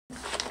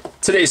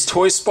Today's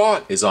toy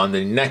spot is on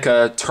the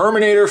Neca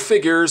Terminator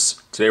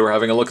figures. Today we're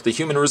having a look at the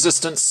human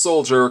resistance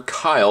soldier,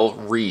 Kyle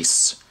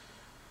Reese.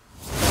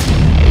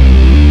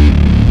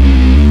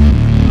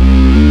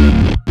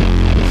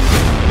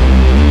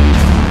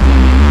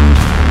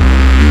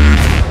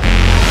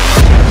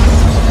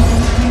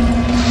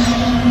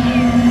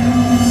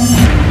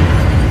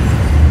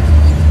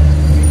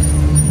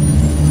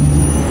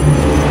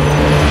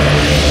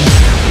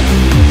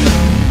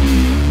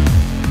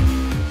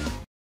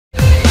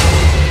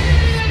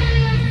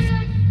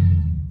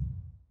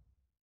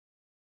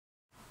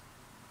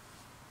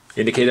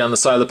 Indicated on the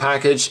side of the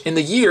package, in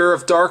the year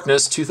of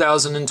darkness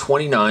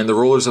 2029, the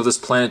rulers of this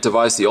planet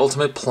devised the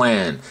ultimate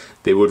plan.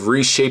 They would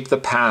reshape the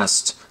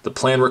past. The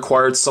plan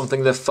required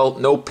something that felt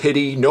no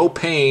pity, no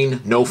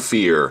pain, no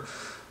fear.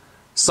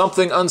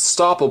 Something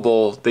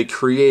unstoppable they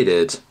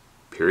created,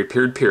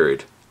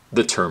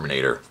 the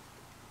Terminator.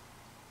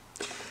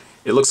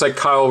 It looks like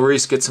Kyle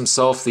Reese gets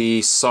himself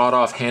the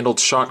sawed-off handled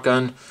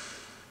shotgun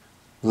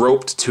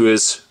roped to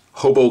his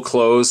hobo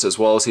clothes, as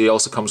well as he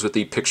also comes with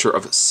the picture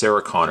of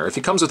Sarah Connor. If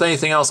he comes with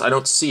anything else, I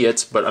don't see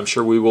it, but I'm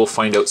sure we will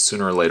find out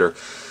sooner or later.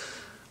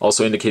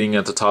 Also indicating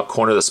at the top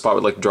corner, the spot I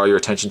would like to draw your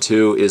attention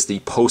to is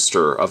the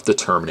poster of the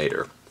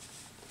Terminator.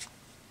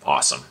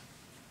 Awesome.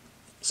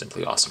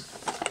 Simply awesome.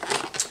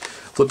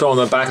 Flipped on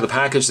the back of the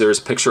package, there's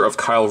a picture of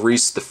Kyle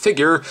Reese, the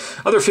figure.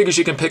 Other figures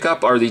you can pick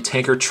up are the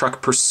Tanker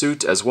Truck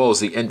Pursuit, as well as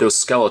the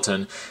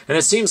Endoskeleton. And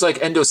it seems like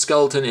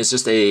Endoskeleton is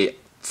just a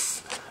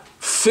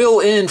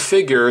fill-in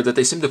figure that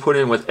they seem to put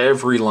in with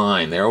every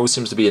line. There always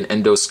seems to be an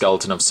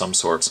endoskeleton of some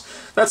sorts.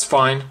 That's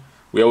fine.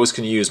 We always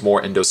can use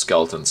more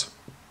endoskeletons.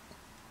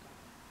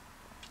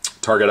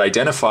 Target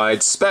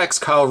identified. Specs: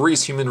 Kyle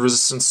Reese, human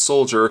resistance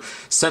soldier,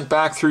 sent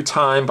back through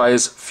time by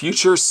his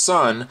future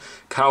son.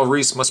 Kyle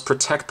Reese must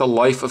protect the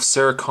life of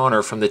Sarah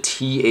Connor from the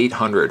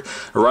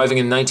T-800. Arriving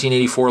in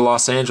 1984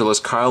 Los Angeles,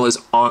 Kyle is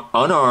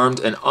unarmed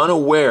and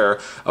unaware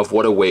of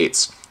what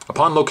awaits.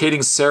 Upon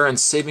locating Sarah and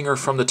saving her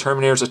from the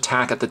Terminator's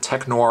attack at the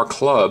Tech Noir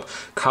Club,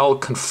 Kyle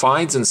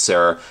confides in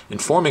Sarah,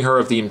 informing her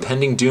of the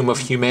impending doom of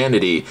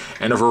humanity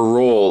and of her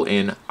role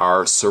in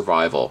our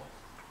survival.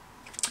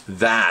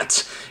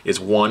 That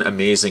is one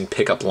amazing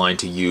pickup line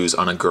to use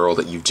on a girl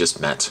that you've just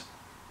met.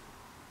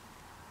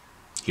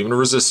 Human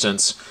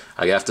resistance,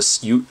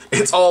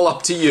 it's all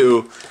up to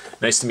you.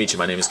 Nice to meet you,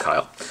 my name is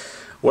Kyle.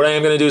 What I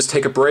am going to do is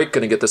take a break,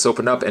 going to get this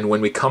opened up, and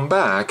when we come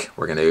back,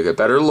 we're going to get a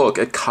better look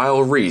at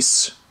Kyle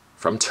Reese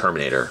from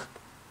Terminator.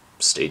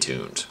 Stay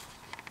tuned.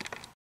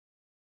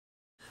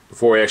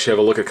 Before we actually have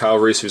a look at Kyle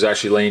Reese, who's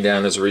actually laying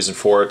down, there's a reason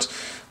for it.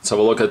 Let's have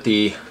a look at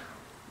the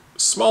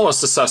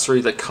smallest accessory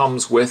that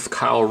comes with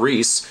Kyle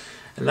Reese,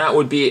 and that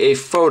would be a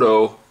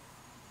photo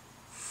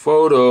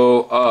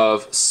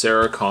of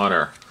Sarah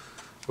Connor,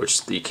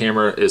 which the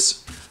camera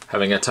is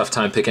having a tough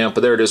time picking up,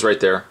 but there it is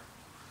right there.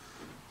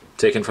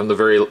 Taken from the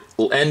very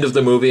end of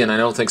the movie, and I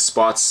don't think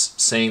Spot's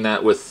saying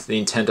that with the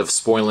intent of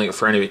spoiling it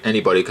for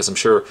anybody, because I'm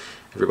sure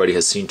everybody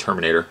has seen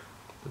Terminator.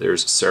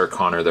 There's Sarah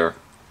Connor there.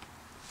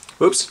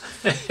 Oops.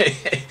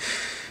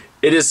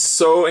 It is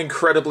so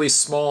incredibly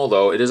small,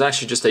 though. It is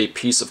actually just a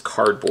piece of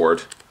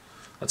cardboard.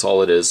 That's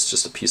all it is,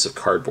 just a piece of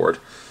cardboard.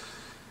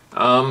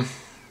 One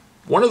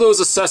of those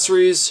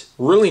accessories,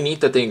 really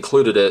neat that they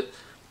included it,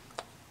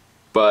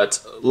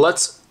 but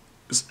let's,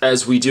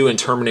 as we do in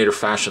Terminator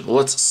fashion,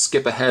 let's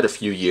skip ahead a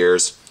few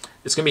years.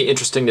 It's going to be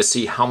interesting to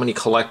see how many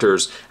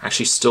collectors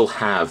actually still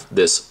have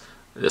this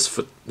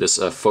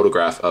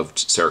photograph of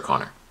Sarah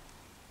Connor.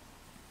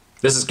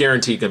 This is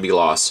guaranteed going to be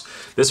lost.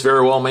 This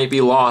very well might be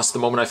lost the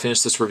moment I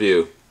finish this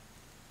review.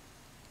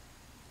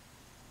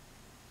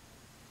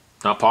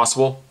 Not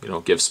possible? You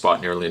don't give Spot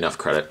nearly enough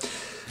credit.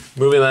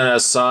 Moving that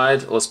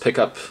aside, let's pick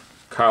up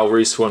Kyle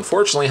Reese, who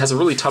unfortunately has a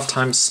really tough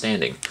time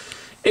standing.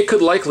 It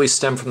could likely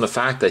stem from the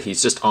fact that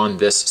he's just on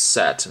this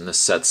set, and this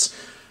set's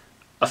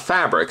a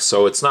fabric,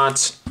 so it's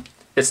not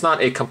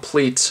a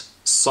complete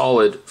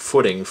solid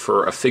footing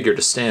for a figure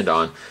to stand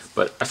on.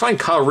 But I find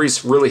Kyle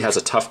Reese really has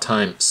a tough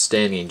time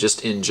standing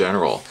just in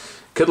general.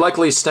 Could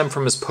likely stem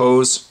from his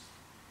pose.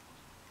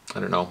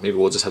 I don't know, maybe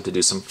we'll just have to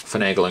do some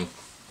finagling.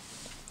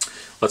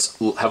 Let's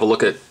have a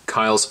look at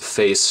Kyle's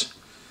face.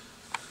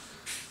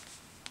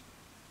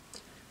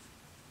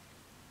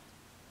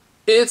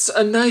 It's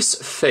a nice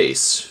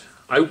face.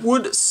 I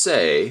would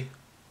say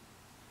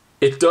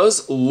it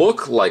does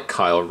look like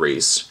Kyle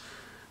Reese.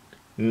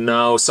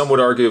 Now, some would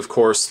argue, of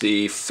course,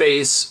 the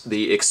face,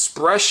 the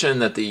expression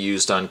that they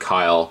used on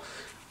Kyle,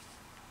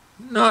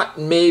 not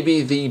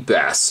maybe the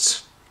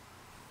best.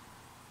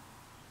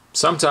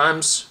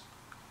 Sometimes,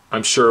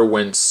 I'm sure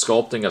when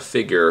sculpting a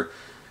figure,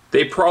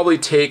 they probably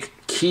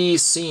take key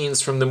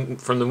scenes from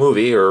the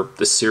movie or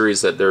the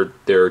series that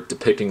they're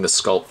depicting the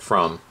sculpt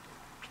from,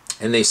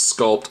 and they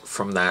sculpt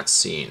from that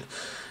scene.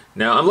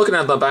 Now, I'm looking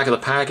at the back of the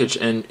package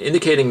and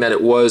indicating that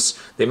it was,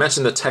 they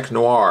mentioned the Tech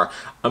Noir.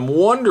 I'm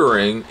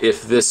wondering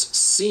if this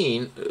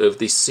scene,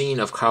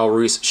 of Kyle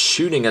Reese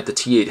shooting at the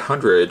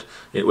T-800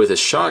 with his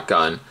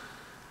shotgun,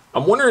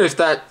 I'm wondering if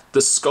the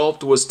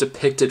sculpt was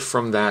depicted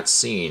from that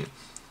scene.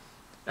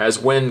 as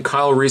when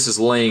Kyle Reese is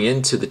laying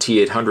into the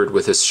T-800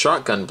 with his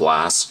shotgun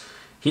blasts,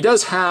 he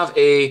does have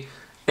an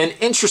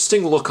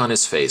interesting look on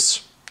his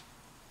face.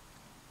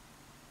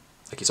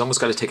 Like he's almost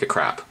got to take a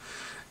crap.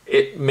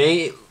 It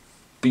may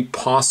be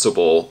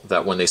possible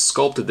that when they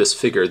sculpted this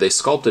figure, they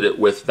sculpted it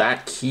with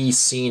that key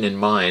scene in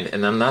mind,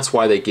 and then that's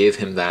why they gave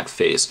him that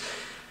face.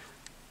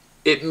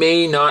 It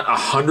may not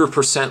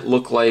 100%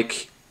 look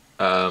like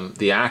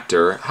the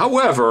actor.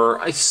 However,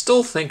 I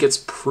still think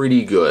it's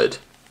pretty good.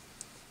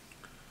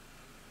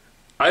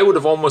 I would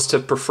have almost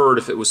have preferred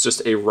if it was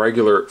just a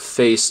regular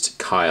faced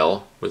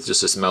Kyle with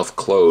just his mouth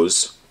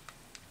closed.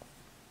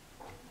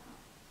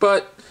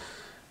 But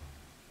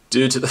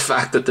due to the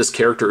fact that this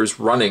character is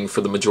running for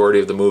the majority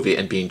of the movie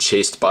and being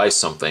chased by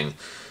something,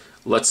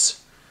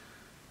 let's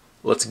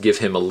give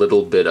him a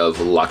little bit of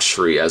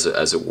luxury, as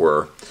it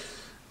were.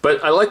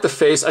 But I like the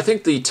face. I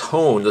think the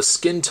tone, the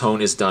skin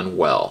tone, is done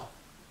well.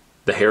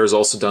 The hair is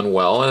also done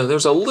well. And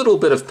there's a little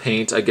bit of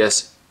paint, I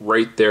guess,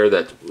 right there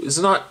that is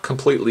not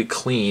completely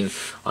clean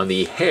on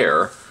the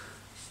hair.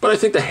 But I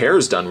think the hair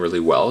is done really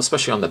well,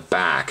 especially on the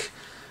back.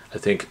 I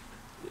think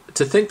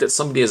to think that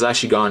somebody has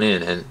actually gone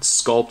in and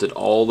sculpted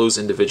all those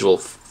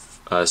individual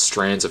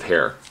strands of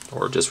hair,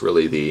 or just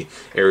really the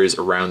areas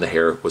around the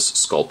hair, was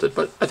sculpted.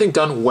 But I think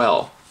done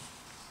well.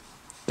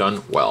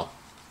 Done well.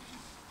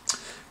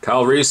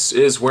 Kyle Reese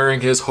is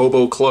wearing his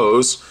hobo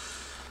clothes,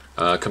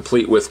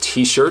 complete with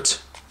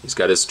t-shirt. He's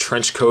got his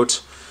trench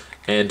coat,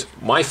 and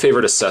my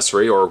favorite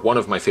accessory, or one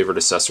of my favorite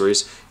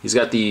accessories, he's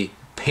got the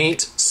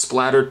paint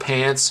splattered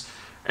pants,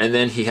 and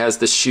then he has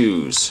the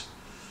shoes,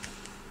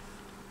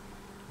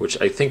 which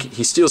I think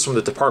he steals from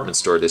the department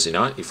store, does he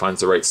not? He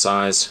finds the right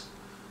size.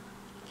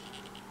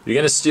 If you're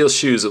going to steal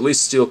shoes, at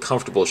least steal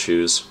comfortable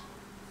shoes.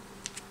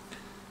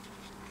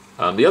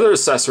 The other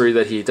accessory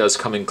that he does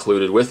come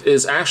included with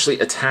is actually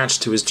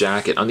attached to his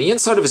jacket. On the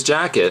inside of his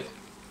jacket,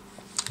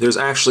 there's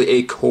actually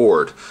a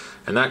cord,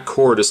 and that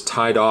cord is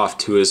tied off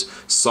to his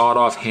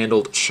sawed-off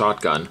handled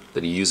shotgun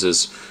that he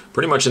uses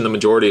pretty much in the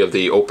majority of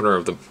the opener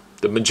of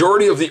the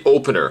majority of the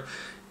opener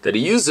that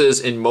he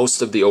uses in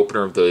most of the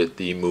opener of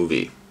the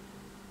movie.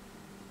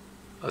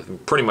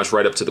 Pretty much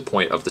right up to the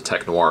point of the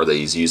tech noir that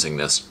he's using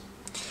this.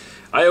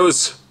 I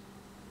always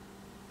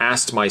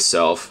asked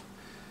myself,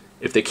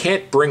 if they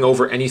can't bring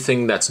over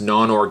anything that's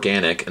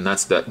non-organic, and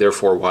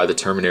therefore why the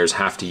Terminators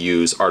have to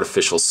use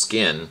artificial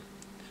skin,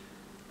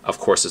 of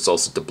course it's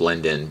also to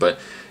blend in, but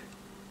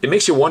it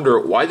makes you wonder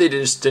why they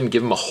just didn't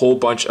give them a whole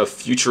bunch of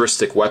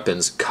futuristic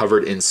weapons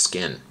covered in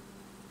skin.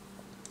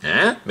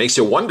 Makes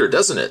you wonder,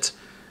 doesn't it?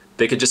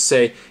 They could just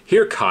say,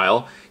 here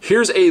Kyle,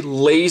 here's a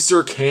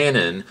laser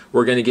cannon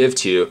we're going to give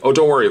to you. Oh,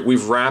 don't worry,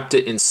 we've wrapped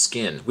it in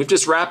skin. We've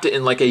just wrapped it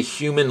in like a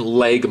human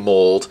leg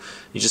mold.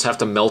 You just have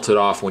to melt it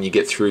off when you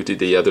get through to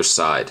the other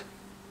side.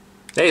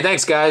 Hey,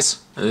 thanks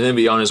guys. And then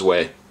be on his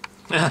way.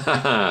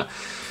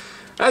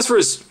 As for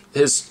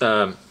his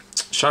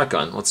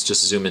shotgun, let's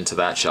just zoom into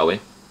that, shall we?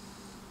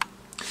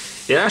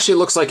 It actually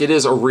looks like it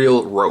is a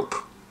real rope.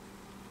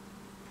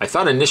 I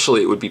thought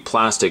initially it would be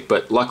plastic,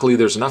 but luckily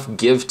there's enough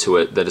give to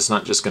it that it's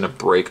not just going to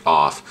break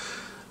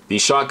off. The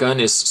shotgun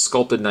is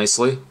sculpted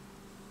nicely,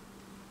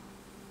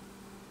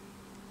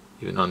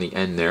 even on the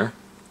end there.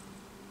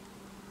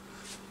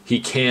 He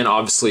can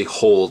obviously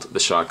hold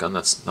the shotgun,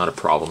 that's not a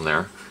problem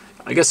there.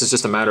 I guess it's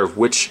just a matter of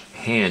which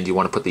hand you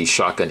want to put the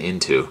shotgun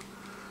into.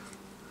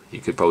 You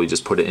could probably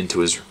just put it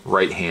into his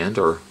right hand,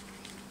 or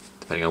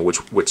depending on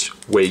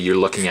which way you're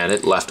looking at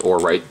it, left or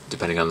right,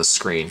 depending on the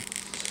screen.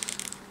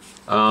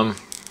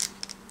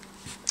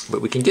 But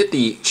we can get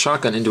the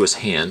shotgun into his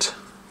hand.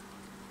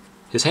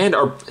 His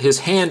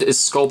hand is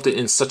sculpted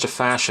in such a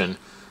fashion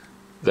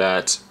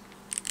that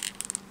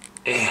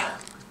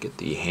get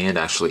the hand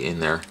actually in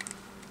there.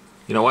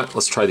 You know what?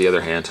 Let's try the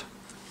other hand.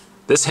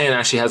 This hand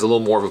actually has a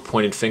little more of a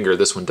pointed finger.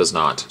 This one does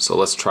not. So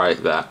let's try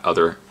that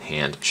other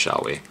hand,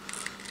 shall we?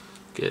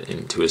 Get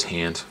into his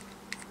hand.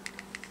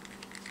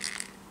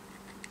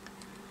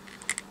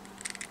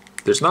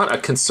 There's not a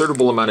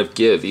considerable amount of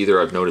give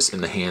either, I've noticed,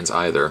 in the hands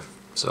either.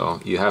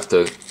 So you have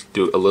to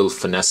do a little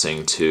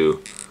finessing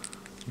to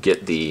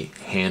get the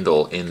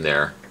handle in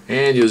there.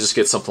 And you'll just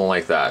get something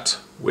like that.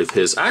 With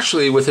his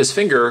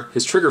finger,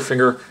 his trigger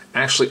finger,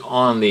 actually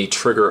on the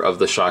trigger of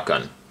the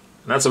shotgun. And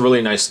that's a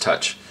really nice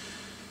touch.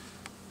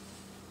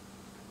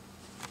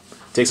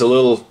 Takes a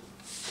little,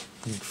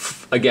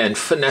 again,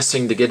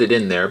 finessing to get it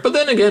in there. But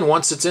then again,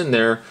 once it's in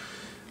there,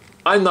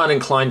 I'm not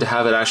inclined to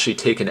have it actually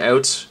taken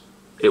out.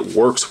 It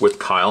works with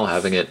Kyle,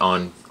 having it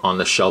on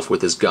the shelf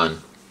with his gun.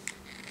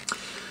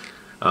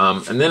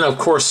 And then, of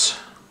course,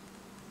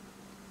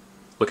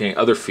 looking at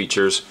other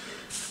features,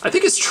 I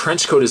think his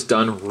trench coat is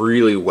done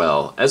really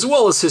well as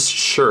his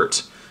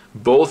shirt.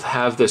 Both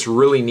have this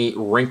really neat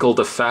wrinkled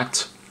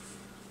effect,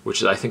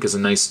 which I think is a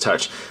nice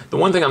touch. The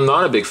one thing I'm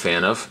not a big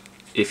fan of,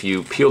 if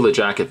you peel the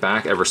jacket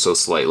back ever so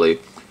slightly,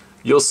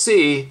 you'll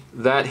see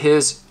that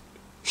his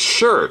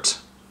shirt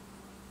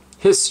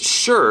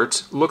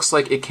looks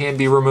like it can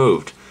be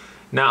removed.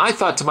 Now, I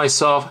thought to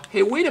myself,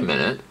 hey, wait a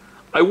minute.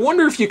 I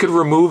wonder if you could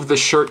remove the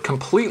shirt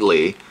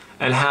completely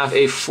and have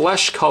a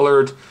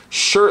flesh-colored,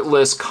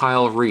 shirtless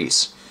Kyle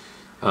Reese.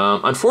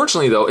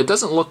 Unfortunately, though, it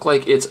doesn't look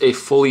like it's a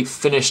fully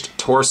finished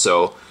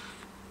torso.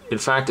 In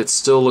fact, it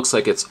still looks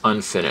like it's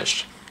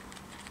unfinished.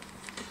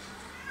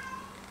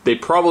 They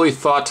probably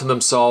thought to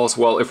themselves,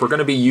 well, if we're going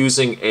to be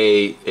using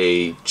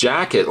a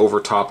jacket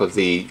over top of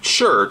the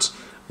shirt,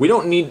 we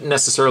don't need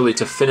necessarily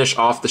to finish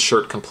off the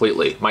shirt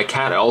completely. My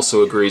cat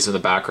also agrees in the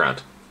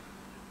background.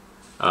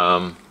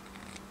 But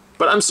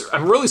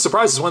I'm really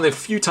surprised. It's one of the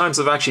few times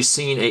I've actually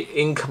seen an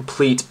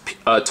incomplete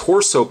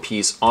torso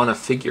piece on a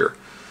figure.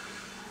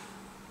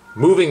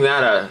 Moving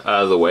that out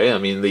of the way, I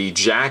mean, the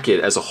jacket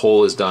as a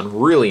whole is done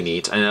really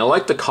neat, and I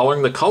like the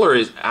coloring. The color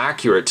is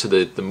accurate to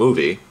the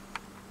movie.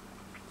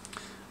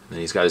 And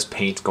he's got his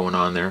paint going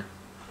on there.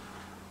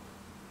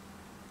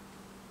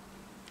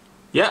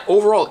 Yeah,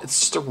 overall, it's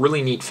just a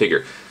really neat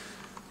figure.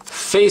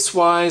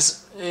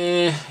 Face-wise,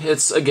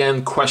 it's,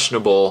 again,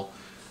 questionable.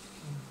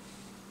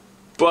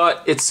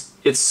 But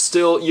it's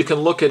still, you can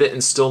look at it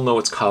and still know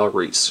it's Kyle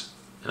Reese.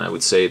 And I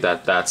would say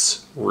that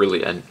that's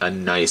really a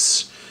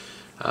nice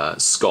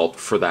sculpt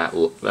for that,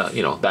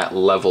 you know, that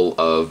level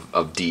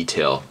of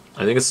detail.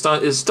 I think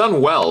it's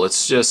done well.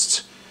 It's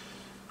just,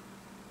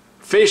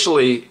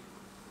 facially,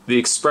 the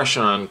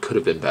expression on could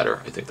have been better.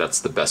 I think that's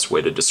the best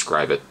way to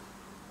describe it.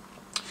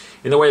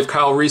 In the way of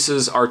Kyle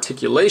Reese's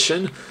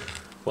articulation,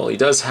 well, he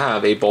does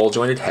have a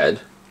ball-jointed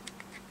head.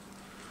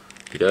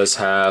 He does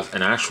have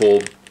an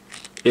actual,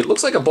 it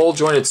looks like a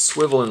ball-jointed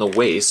swivel in the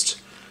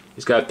waist.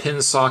 He's got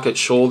pin socket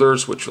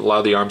shoulders, which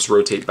allow the arms to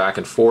rotate back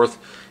and forth.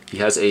 He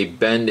has a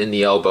bend in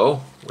the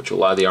elbow, which will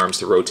allow the arms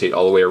to rotate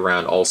all the way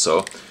around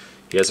also.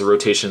 He has a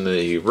rotation in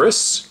the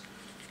wrists.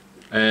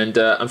 And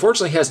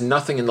unfortunately, he has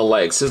nothing in the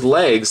legs. His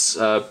legs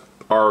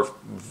are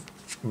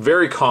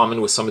very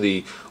common with some of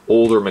the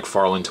older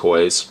McFarlane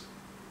toys,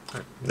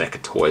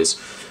 NECA toys.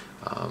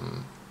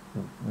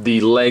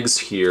 The legs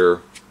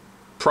here,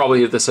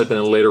 probably if this had been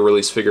a later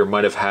release figure,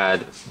 might have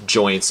had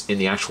joints in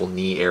the actual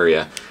knee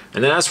area.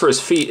 And then as for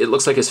his feet, it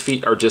looks like his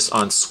feet are just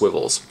on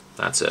swivels.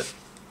 That's it.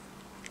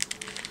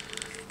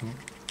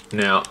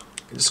 Now,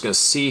 I'm just going to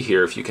see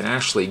here if you can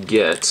actually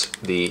get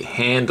the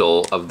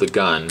handle of the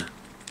gun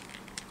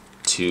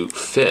to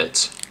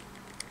fit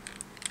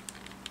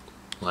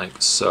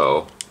like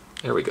so.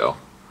 There we go.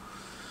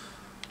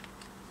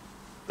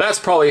 That's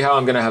probably how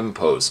I'm going to have him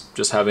pose.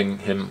 Just having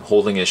him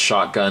holding his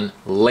shotgun,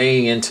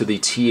 laying into the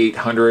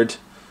T-800.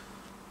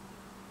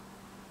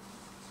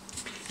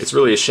 It's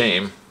really a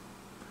shame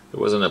there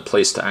wasn't a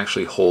place to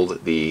actually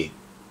hold the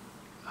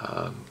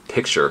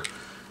picture.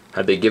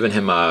 Had they given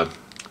him a...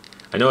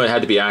 I know it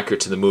had to be accurate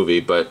to the movie,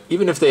 but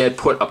even if they had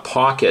put a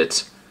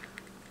pocket,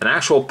 an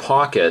actual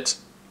pocket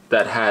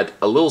that had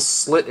a little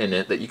slit in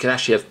it that you could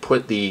actually have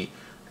put the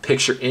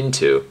picture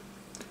into.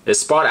 Is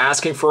Spot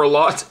asking for a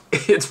lot?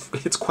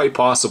 It's quite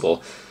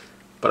possible,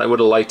 but I would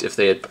have liked if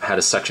they had had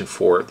a section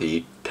for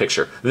the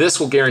picture. This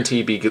will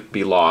guarantee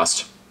be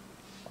lost,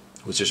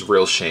 which is a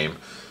real shame.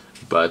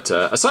 But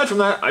aside from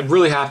that, I'm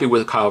really happy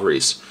with Kyle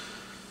Reese.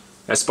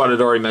 As Spot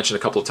had already mentioned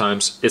a couple of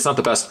times, it's not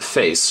the best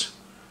face,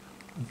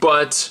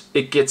 but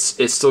it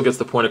still gets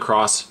the point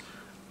across.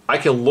 I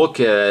can look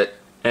at it,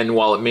 and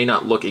while it may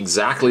not look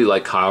exactly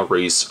like Kyle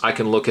Reese, I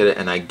can look at it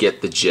and I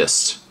get the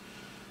gist.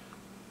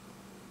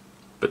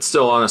 But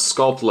still, on a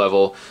sculpt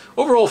level,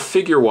 overall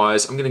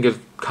figure-wise, I'm going to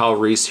give Kyle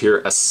Reese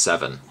here a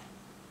 7.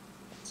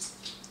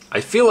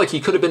 I feel like he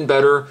could have been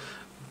better,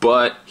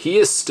 but he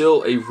is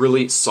still a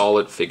really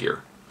solid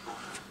figure.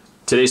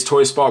 Today's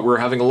Toy Spot, we're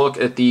having a look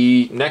at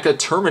the NECA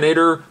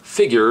Terminator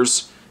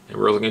figures, and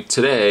we're looking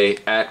today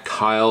at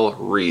Kyle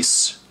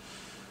Reese.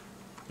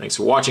 Thanks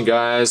for watching,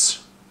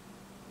 guys.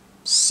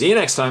 See you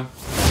next time.